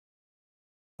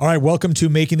All right, welcome to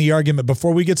Making the Argument.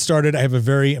 Before we get started, I have a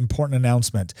very important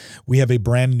announcement. We have a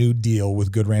brand new deal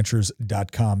with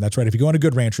GoodRanchers.com. That's right. If you go on to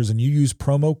Good Ranchers and you use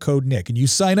promo code Nick and you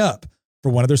sign up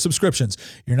for one of their subscriptions,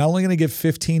 you're not only going to get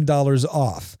 $15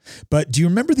 off, but do you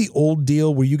remember the old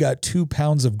deal where you got 2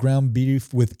 pounds of ground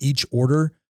beef with each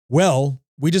order? Well,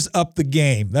 we just upped the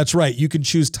game. That's right. You can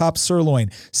choose top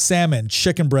sirloin, salmon,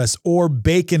 chicken breast, or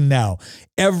bacon now.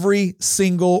 Every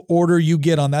single order you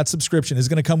get on that subscription is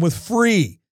going to come with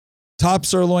free top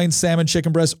sirloin, salmon,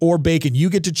 chicken breast, or bacon.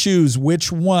 You get to choose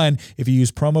which one if you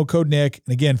use promo code Nick.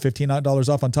 And again, $15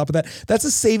 off on top of that. That's a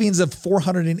savings of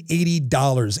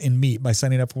 $480 in meat by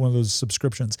signing up for one of those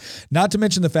subscriptions. Not to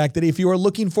mention the fact that if you are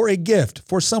looking for a gift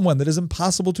for someone that is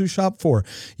impossible to shop for,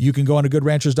 you can go on to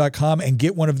GoodRanchers.com and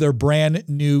get one of their brand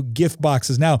new gift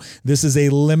boxes. Now, this is a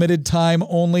limited time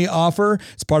only offer.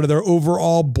 It's part of their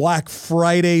overall Black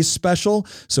Friday special.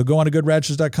 So go on to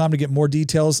GoodRanchers.com to get more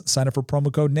details. Sign up for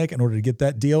promo code Nick in order to get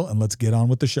that deal, and let's get on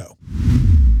with the show.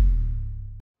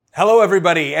 Hello,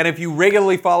 everybody. And if you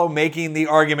regularly follow Making the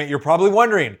Argument, you're probably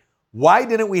wondering, why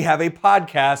didn't we have a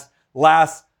podcast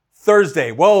last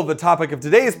Thursday? Well, the topic of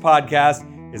today's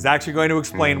podcast is actually going to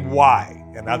explain why.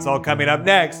 And that's all coming up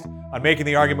next on Making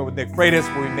the Argument with Nick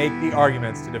Freitas, where we make the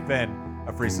arguments to defend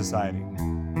a free society.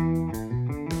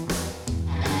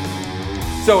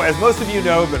 So, as most of you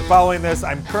know, have been following this,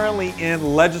 I'm currently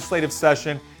in legislative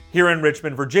session here in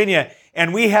Richmond, Virginia,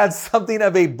 and we had something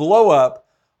of a blow-up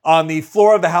on the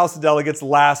floor of the House of Delegates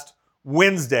last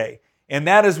Wednesday. And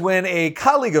that is when a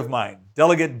colleague of mine,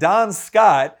 Delegate Don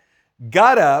Scott,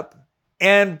 got up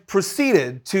and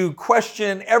proceeded to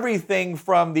question everything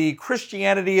from the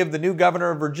Christianity of the new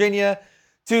governor of Virginia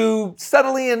to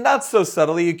subtly and not so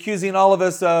subtly accusing all of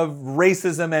us of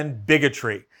racism and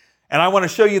bigotry. And I want to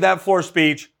show you that floor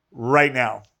speech right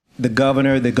now. The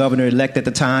governor-elect at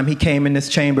the time, he came in this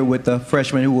chamber with the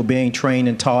freshmen who were being trained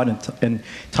and taught and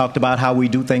talked about how we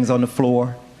do things on the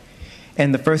floor.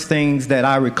 And the first things that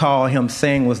I recall him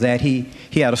saying was that he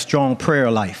had a strong prayer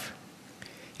life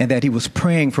and that he was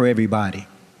praying for everybody.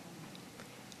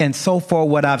 And so far,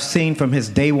 what I've seen from his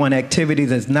day one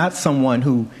activities is not someone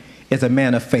who is a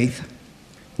man of faith,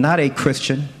 not a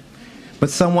Christian, but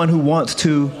someone who wants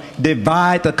to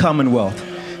divide the Commonwealth.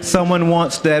 Someone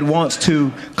that wants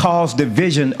to cause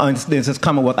division in this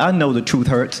Commonwealth. I know the truth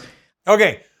hurts.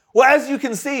 Okay, well, as you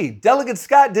can see, Delegate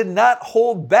Scott did not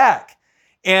hold back.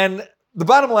 And the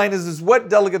bottom line is what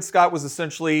Delegate Scott was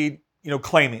essentially,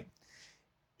 claiming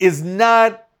is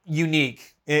not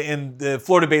unique in the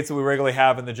floor debates that we regularly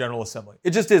have in the General Assembly. It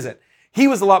just isn't. He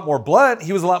was a lot more blunt.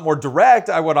 He was a lot more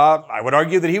direct. I would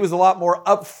argue that he was a lot more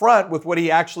upfront with what he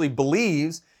actually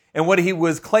believes and what he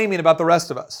was claiming about the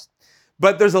rest of us.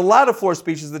 But there's a lot of floor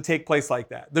speeches that take place like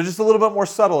that. They're just a little bit more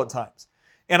subtle at times.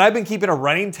 And I've been keeping a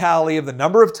running tally of the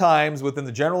number of times within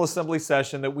the General Assembly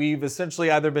session that we've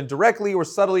essentially either been directly or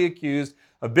subtly accused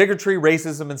of bigotry,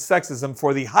 racism, and sexism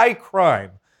for the high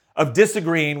crime of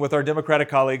disagreeing with our Democratic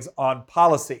colleagues on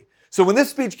policy. So when this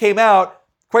speech came out,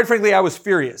 quite frankly, I was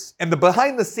furious. And the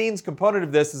behind-the-scenes component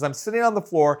of this is I'm sitting on the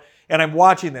floor and I'm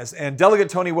watching this, and Delegate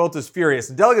Tony Wilt is furious.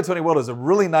 And Delegate Tony Wilt is a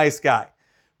really nice guy.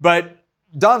 But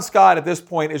Don Scott at this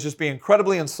point is just being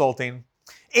incredibly insulting,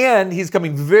 and he's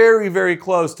coming very, very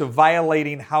close to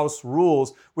violating House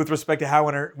rules with respect to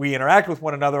how we interact with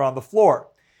one another on the floor.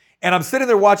 And I'm sitting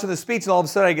there watching the speech, and all of a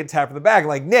sudden I get tapped in the back,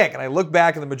 like, Nick, and I look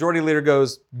back, and the majority leader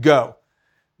goes, go.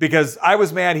 Because I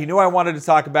was mad. He knew I wanted to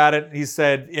talk about it. He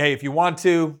said, hey, if you want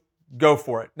to, go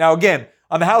for it. Now, again,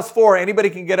 on the House floor, anybody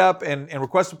can get up and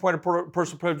request a point of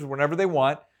personal privilege whenever they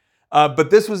want. But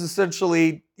this was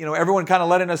essentially, everyone kind of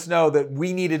letting us know that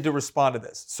we needed to respond to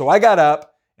this. So I got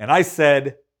up and I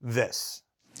said this.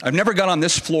 I've never got on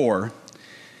this floor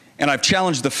and I've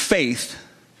challenged the faith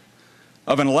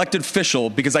of an elected official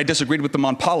because I disagreed with them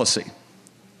on policy.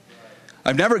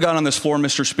 I've never got on this floor,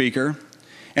 Mr. Speaker,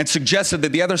 and suggested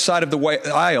that the other side of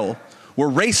the aisle were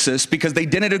racist because they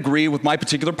didn't agree with my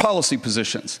particular policy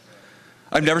positions.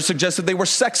 I've never suggested they were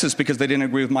sexist because they didn't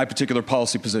agree with my particular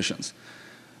policy positions.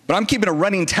 But I'm keeping a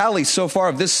running tally so far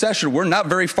of this session. We're not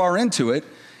very far into it.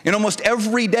 And almost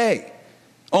every day,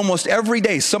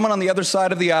 someone on the other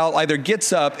side of the aisle either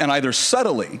gets up and either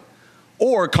subtly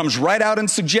or comes right out and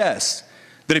suggests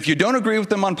that if you don't agree with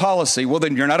them on policy, well,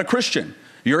 then you're not a Christian.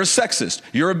 You're a sexist.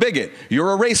 You're a bigot.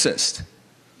 You're a racist.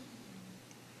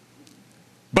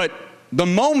 But the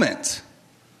moment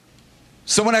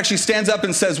someone actually stands up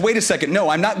and says, wait a second, no,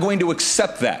 I'm not going to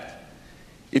accept that.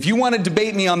 If you want to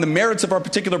debate me on the merits of our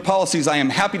particular policies, I am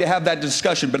happy to have that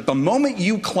discussion. But at the moment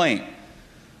you claim,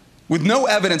 with no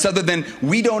evidence other than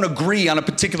we don't agree on a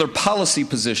particular policy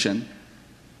position,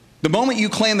 The moment you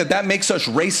claim that that makes us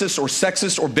racist or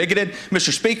sexist or bigoted,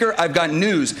 Mr. Speaker, I've got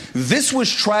news. This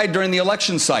was tried during the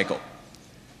election cycle.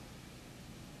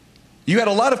 You had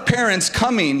a lot of parents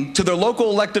coming to their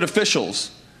local elected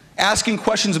officials asking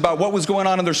questions about what was going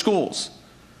on in their schools.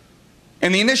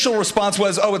 And the initial response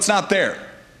was, oh, it's not there.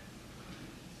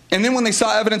 And then when they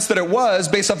saw evidence that it was,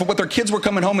 based off of what their kids were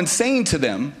coming home and saying to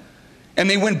them, and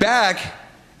they went back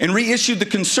and reissued the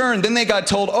concern, then they got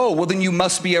told, oh, well, then you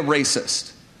must be a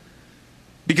racist.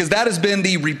 Because that has been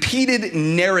the repeated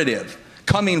narrative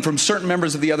coming from certain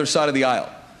members of the other side of the aisle.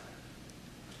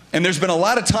 And there's been a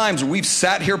lot of times where we've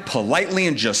sat here politely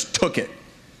and just took it.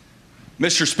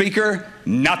 Mr. Speaker,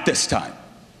 not this time.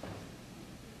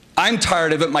 I'm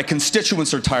tired of it. My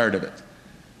constituents are tired of it.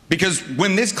 Because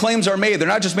when these claims are made, they're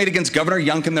not just made against Governor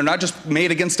Youngkin, they're not just made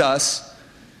against us.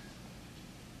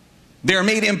 They are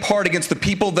made in part against the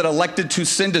people that elected to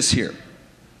send us here.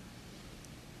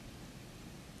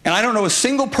 And I don't know a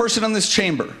single person in this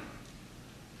chamber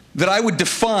that I would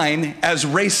define as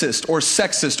racist or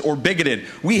sexist or bigoted.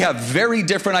 We have very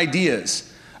different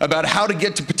ideas about how to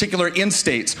get to particular end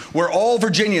states where all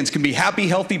Virginians can be happy,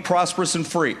 healthy, prosperous, and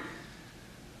free.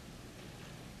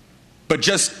 But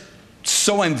just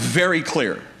so I'm very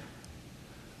clear,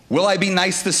 will I be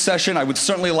nice this session? I would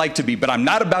certainly like to be, but I'm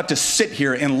not about to sit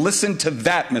here and listen to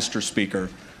that, Mr. Speaker,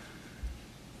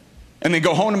 and then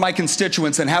go home to my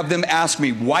constituents and have them ask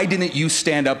me, why didn't you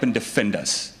stand up and defend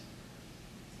us?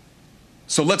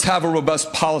 So let's have a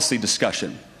robust policy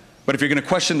discussion. But if you're going to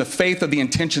question the faith or the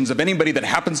intentions of anybody that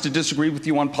happens to disagree with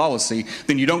you on policy,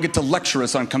 then you don't get to lecture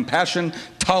us on compassion,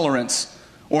 tolerance,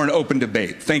 or an open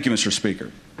debate. Thank you, Mr.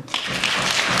 Speaker.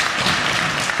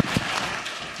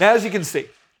 Now, as you can see,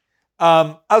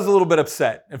 I was a little bit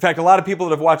upset. In fact, a lot of people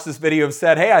that have watched this video have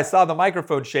said, hey, I saw the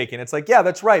microphone shaking. It's like, yeah,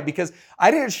 that's right, because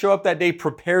I didn't show up that day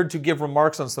prepared to give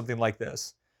remarks on something like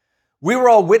this. We were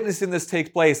all witnessing this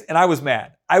take place, and I was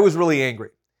mad. I was really angry.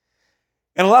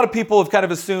 And a lot of people have kind of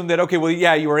assumed that, okay, well,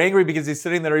 yeah, you were angry because he's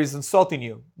sitting there, he's insulting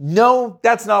you. No,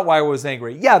 that's not why I was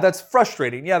angry. Yeah, that's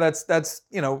frustrating. Yeah, that's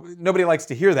nobody likes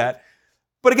to hear that.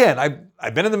 But again,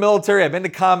 I've been in the military, I've been to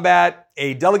combat.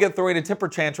 A delegate throwing a temper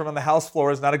tantrum on the House floor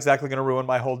is not exactly going to ruin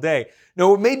my whole day. No,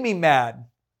 what made me mad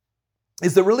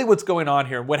is that really what's going on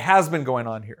here, what has been going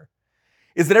on here,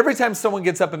 is that every time someone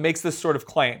gets up and makes this sort of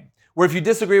claim, where if you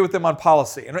disagree with them on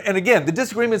policy, and again, the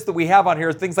disagreements that we have on here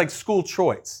are things like school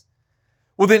choice,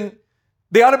 well then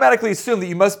they automatically assume that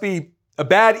you must be a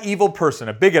bad, evil person,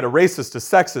 a bigot, a racist, a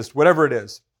sexist, whatever it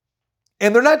is.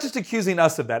 And they're not just accusing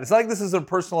us of that. It's not like this is a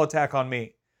personal attack on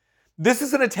me. This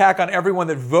is an attack on everyone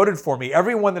that voted for me,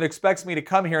 everyone that expects me to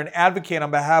come here and advocate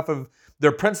on behalf of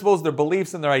their principles, their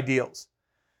beliefs, and their ideals.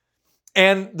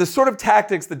 And the sort of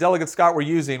tactics that Delegate Scott were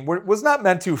using was not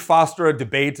meant to foster a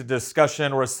debate, a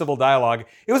discussion, or a civil dialogue.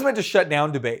 It was meant to shut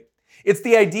down debate. It's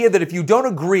the idea that if you don't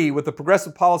agree with the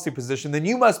progressive policy position, then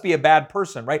you must be a bad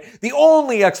person, right? The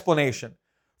only explanation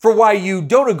for why you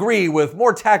don't agree with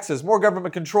more taxes, more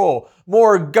government control,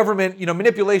 more government,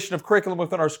 manipulation of curriculum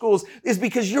within our schools is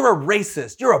because you're a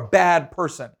racist, you're a bad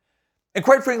person. And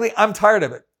quite frankly, I'm tired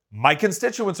of it. My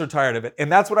constituents are tired of it.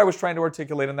 And that's what I was trying to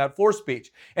articulate in that floor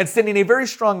speech and sending a very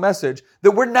strong message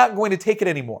that we're not going to take it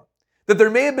anymore. That there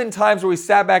may have been times where we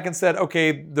sat back and said,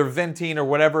 okay, they're venting or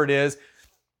whatever it is.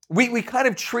 We kind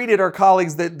of treated our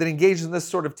colleagues that engaged in this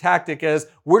sort of tactic as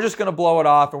we're just going to blow it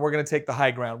off and we're going to take the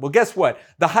high ground. Well, guess what?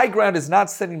 The high ground is not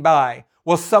sitting by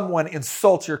while someone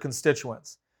insults your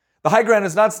constituents. The high ground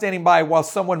is not standing by while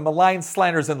someone maligns,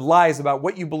 slanders, and lies about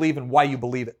what you believe and why you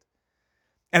believe it.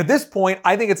 And at this point,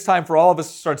 I think it's time for all of us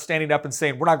to start standing up and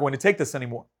saying, we're not going to take this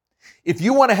anymore. If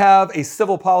you want to have a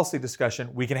civil policy discussion,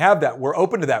 we can have that. We're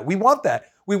open to that. We want that.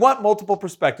 We want multiple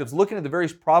perspectives, looking at the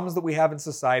various problems that we have in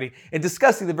society and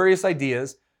discussing the various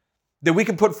ideas that we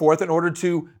can put forth in order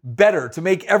to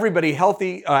make everybody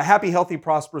healthy, happy, healthy,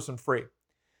 prosperous, and free.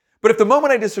 But if the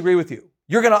moment I disagree with you,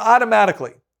 you're going to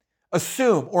automatically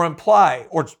assume or imply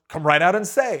or come right out and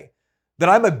say that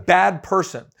I'm a bad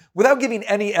person without giving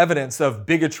any evidence of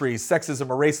bigotry, sexism,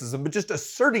 or racism, but just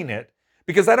asserting it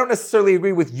because I don't necessarily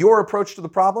agree with your approach to the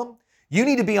problem, you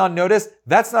need to be on notice.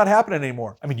 That's not happening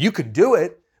anymore. I mean, you could do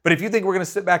it, but if you think we're going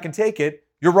to sit back and take it,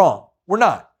 you're wrong. We're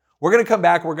not. We're going to come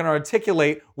back. We're going to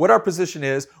articulate what our position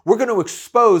is. We're going to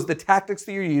expose the tactics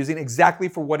that you're using exactly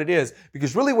for what it is,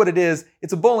 because really what it is,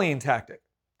 it's a bullying tactic.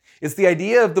 It's the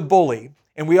idea of the bully.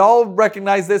 And we all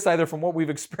recognize this either from what we've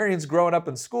experienced growing up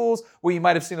in schools, what you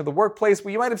might have seen at the workplace,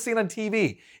 what you might have seen on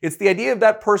TV. It's the idea of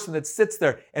that person that sits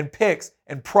there and picks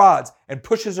and prods and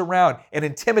pushes around and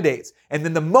intimidates. And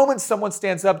then the moment someone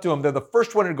stands up to them, they're the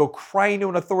first one to go crying to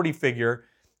an authority figure,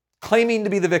 claiming to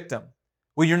be the victim.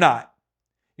 Well, you're not.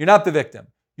 You're not the victim.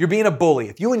 You're being a bully.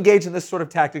 If you engage in this sort of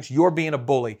tactics, you're being a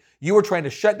bully. You are trying to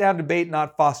shut down debate,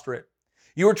 not foster it.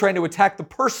 You are trying to attack the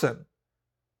person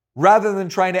rather than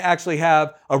trying to actually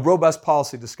have a robust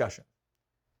policy discussion.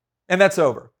 And that's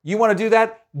over. You want to do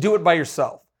that? Do it by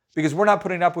yourself, because we're not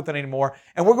putting up with it anymore,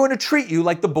 and we're going to treat you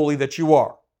like the bully that you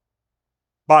are.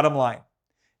 Bottom line.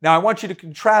 Now, I want you to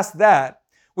contrast that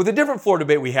with a different floor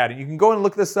debate we had, and you can go and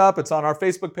look this up. It's on our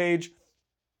Facebook page.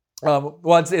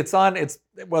 It's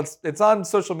on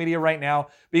social media right now,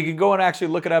 but you can go and actually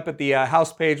look it up at the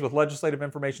House page with Legislative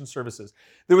Information Services.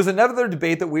 There was another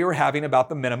debate that we were having about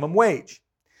the minimum wage.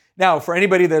 Now, for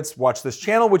anybody that's watched this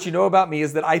channel, what you know about me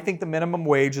is that I think the minimum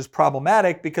wage is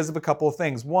problematic because of a couple of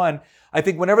things. One, I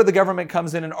think whenever the government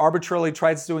comes in and arbitrarily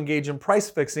tries to engage in price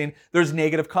fixing, there's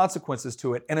negative consequences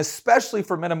to it. And especially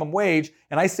for minimum wage,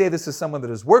 and I say this as someone that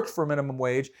has worked for minimum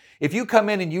wage, if you come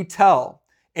in and you tell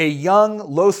a young,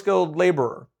 low-skilled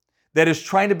laborer that is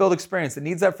trying to build experience, that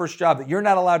needs that first job, that you're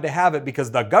not allowed to have it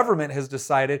because the government has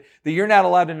decided that you're not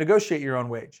allowed to negotiate your own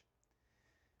wage,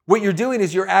 what you're doing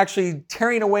is you're actually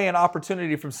tearing away an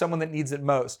opportunity from someone that needs it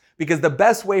most. Because the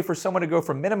best way for someone to go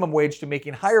from minimum wage to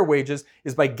making higher wages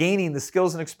is by gaining the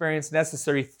skills and experience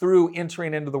necessary through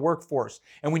entering into the workforce.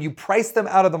 And when you price them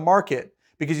out of the market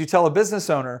because you tell a business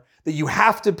owner that you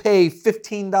have to pay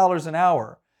 $15 an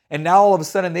hour, and now all of a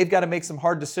sudden they've got to make some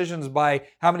hard decisions by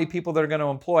how many people they're going to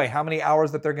employ, how many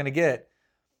hours that they're going to get.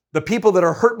 The people that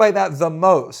are hurt by that the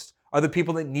most are the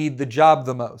people that need the job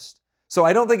the most. So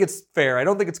I don't think it's fair. I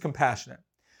don't think it's compassionate.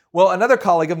 Well, another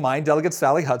colleague of mine, Delegate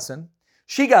Sally Hudson,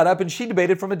 she got up and she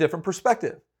debated from a different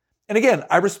perspective. And again,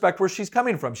 I respect where she's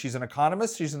coming from. She's an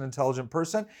economist, she's an intelligent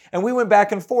person, and we went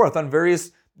back and forth on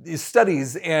various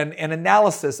studies and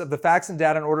analysis of the facts and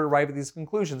data in order to arrive at these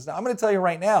conclusions. Now, I'm going to tell you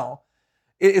right now,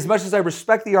 as much as I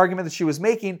respect the argument that she was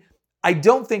making, I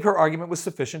don't think her argument was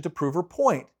sufficient to prove her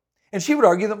point. And she would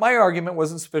argue that my argument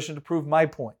wasn't sufficient to prove my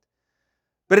point.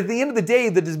 But at the end of the day,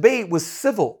 the debate was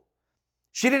civil.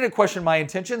 She didn't question my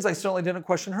intentions. I certainly didn't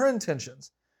question her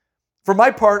intentions. For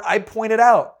my part, I pointed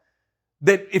out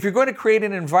that if you're going to create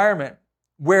an environment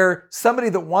where somebody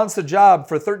that wants a job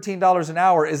for $13 an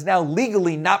hour is now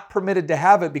legally not permitted to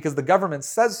have it because the government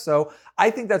says so, I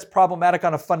think that's problematic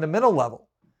on a fundamental level.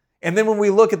 And then when we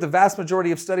look at the vast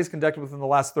majority of studies conducted within the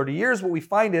last 30 years, what we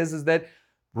find is that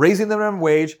raising the minimum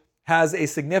wage has a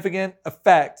significant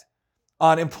effect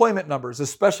on employment numbers,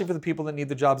 especially for the people that need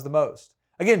the jobs the most.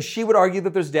 Again, she would argue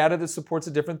that there's data that supports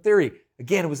a different theory.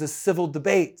 Again, it was a civil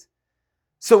debate.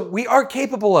 So we are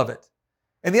capable of it.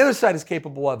 And the other side is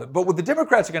capable of it. But what the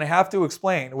Democrats are going to have to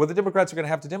explain, what the Democrats are going to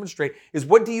have to demonstrate is,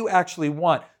 what do you actually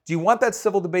want? Do you want that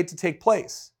civil debate to take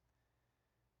place?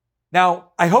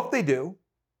 Now, I hope they do.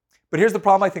 But here's the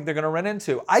problem I think they're going to run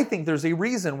into. I think there's a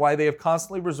reason why they have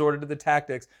constantly resorted to the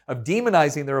tactics of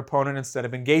demonizing their opponent instead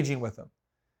of engaging with them.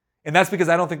 And that's because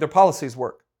I don't think their policies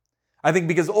work. I think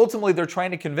because ultimately they're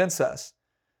trying to convince us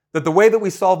that the way that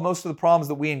we solve most of the problems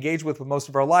that we engage with most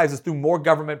of our lives is through more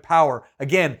government power.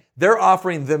 Again, they're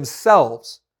offering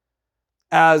themselves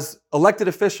as elected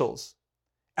officials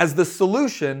as the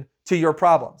solution to your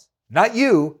problems. Not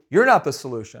you. You're not the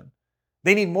solution.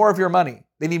 They need more of your money.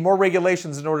 They need more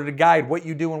regulations in order to guide what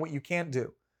you do and what you can't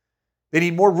do. They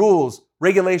need more rules,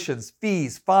 regulations,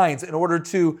 fees, fines in order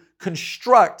to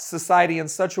construct society in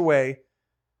such a way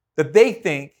that they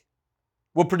think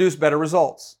will produce better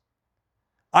results.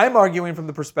 I'm arguing from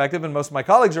the perspective, and most of my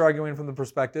colleagues are arguing from the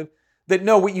perspective, that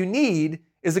no, what you need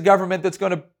is a government that's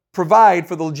going to provide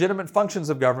for the legitimate functions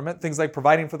of government, things like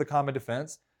providing for the common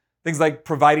defense, things like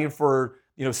providing for,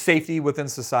 safety within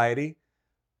society,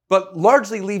 but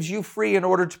largely leaves you free in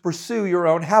order to pursue your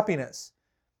own happiness,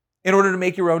 in order to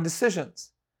make your own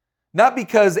decisions. Not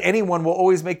because anyone will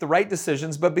always make the right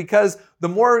decisions, but because the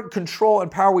more control and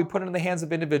power we put into the hands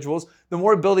of individuals, the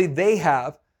more ability they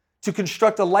have to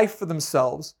construct a life for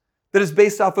themselves that is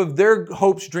based off of their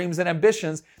hopes, dreams, and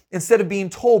ambitions, instead of being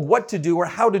told what to do or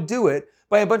how to do it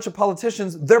by a bunch of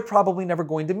politicians they're probably never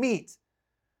going to meet.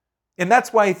 And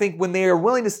that's why I think when they are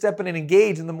willing to step in and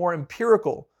engage in the more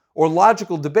empirical or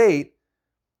logical debate,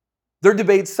 their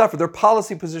debates suffer, their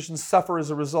policy positions suffer as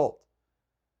a result.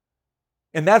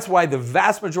 And that's why the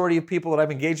vast majority of people that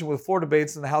I've engaged with floor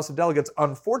debates in the House of Delegates,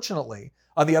 unfortunately,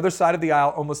 on the other side of the aisle,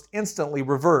 almost instantly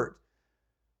revert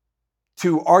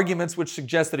to arguments which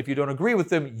suggest that if you don't agree with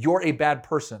them, you're a bad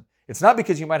person. It's not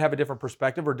because you might have a different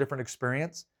perspective or a different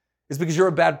experience. It's because you're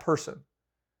a bad person.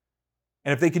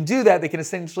 And if they can do that, they can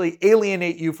essentially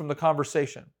alienate you from the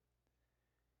conversation.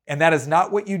 And that is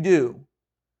not what you do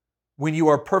when you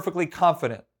are perfectly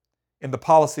confident in the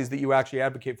policies that you actually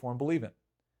advocate for and believe in.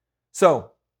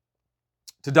 So,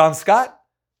 to Don Scott,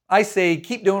 I say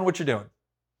keep doing what you're doing.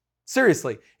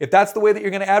 Seriously, if that's the way that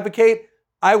you're going to advocate,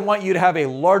 I want you to have a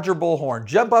larger bullhorn.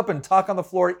 Jump up and talk on the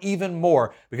floor even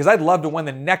more, because I'd love to win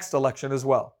the next election as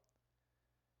well.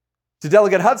 To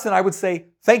Delegate Hudson, I would say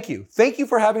thank you. Thank you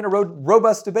for having a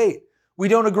robust debate. We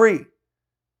don't agree,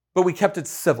 but we kept it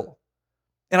civil.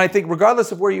 And I think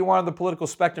regardless of where you are on the political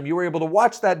spectrum, you were able to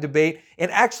watch that debate and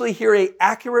actually hear an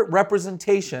accurate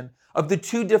representation of the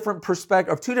two different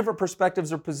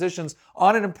perspectives or positions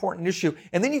on an important issue.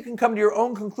 And then you can come to your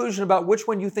own conclusion about which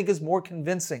one you think is more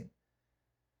convincing.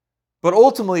 But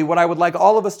ultimately, what I would like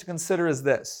all of us to consider is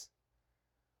this.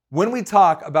 When we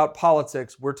talk about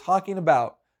politics, we're talking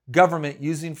about government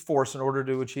using force in order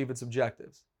to achieve its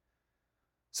objectives.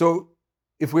 So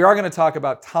if we are going to talk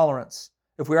about tolerance,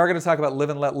 if we are going to talk about live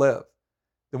and let live,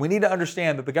 then we need to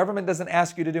understand that the government doesn't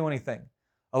ask you to do anything.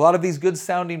 A lot of these good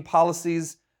sounding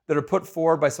policies that are put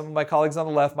forward by some of my colleagues on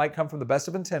the left might come from the best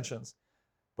of intentions,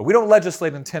 but we don't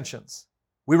legislate intentions.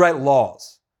 We write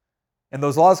laws. And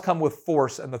those laws come with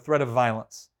force and the threat of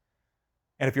violence.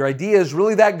 And if your idea is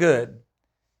really that good,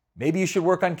 maybe you should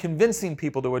work on convincing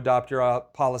people to adopt your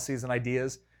policies and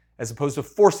ideas as opposed to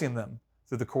forcing them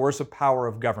through the coercive power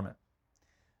of government.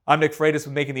 I'm Nick Freitas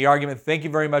with Making the Argument. Thank you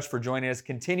very much for joining us.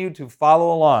 Continue to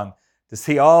follow along to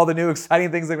see all the new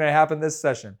exciting things that are going to happen this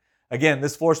session. Again,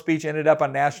 this floor speech ended up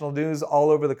on national news all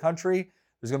over the country.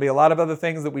 There's going to be a lot of other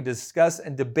things that we discuss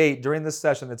and debate during this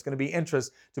session that's going to be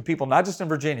interest to people not just in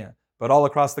Virginia, but all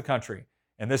across the country.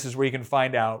 And this is where you can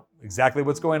find out exactly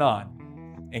what's going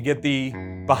on and get the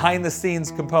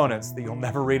behind-the-scenes components that you'll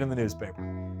never read in the newspaper.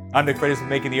 I'm Nick Freitas with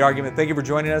Making the Argument. Thank you for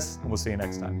joining us, and we'll see you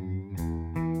next time.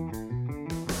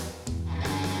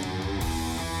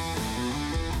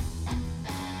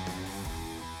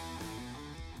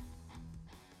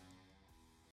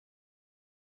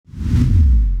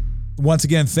 Once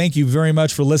again, thank you very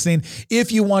much for listening.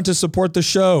 If you want to support the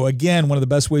show, again, one of the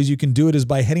best ways you can do it is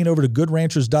by heading over to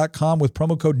goodranchers.com with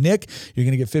promo code Nick. You're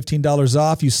going to get $15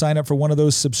 off. You sign up for one of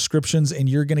those subscriptions and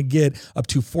you're going to get up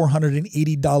to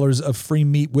 $480 of free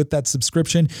meat with that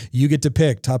subscription. You get to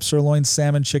pick top sirloin,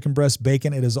 salmon, chicken breast,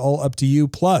 bacon. It is all up to you.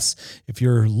 Plus, if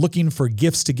you're looking for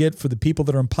gifts to get for the people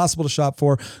that are impossible to shop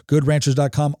for,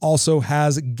 goodranchers.com also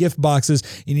has gift boxes.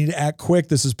 You need to act quick.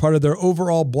 This is part of their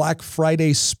overall Black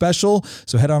Friday special.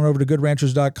 So head on over to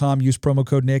goodranchers.com, use promo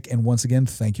code Nick, and once again,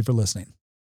 thank you for listening.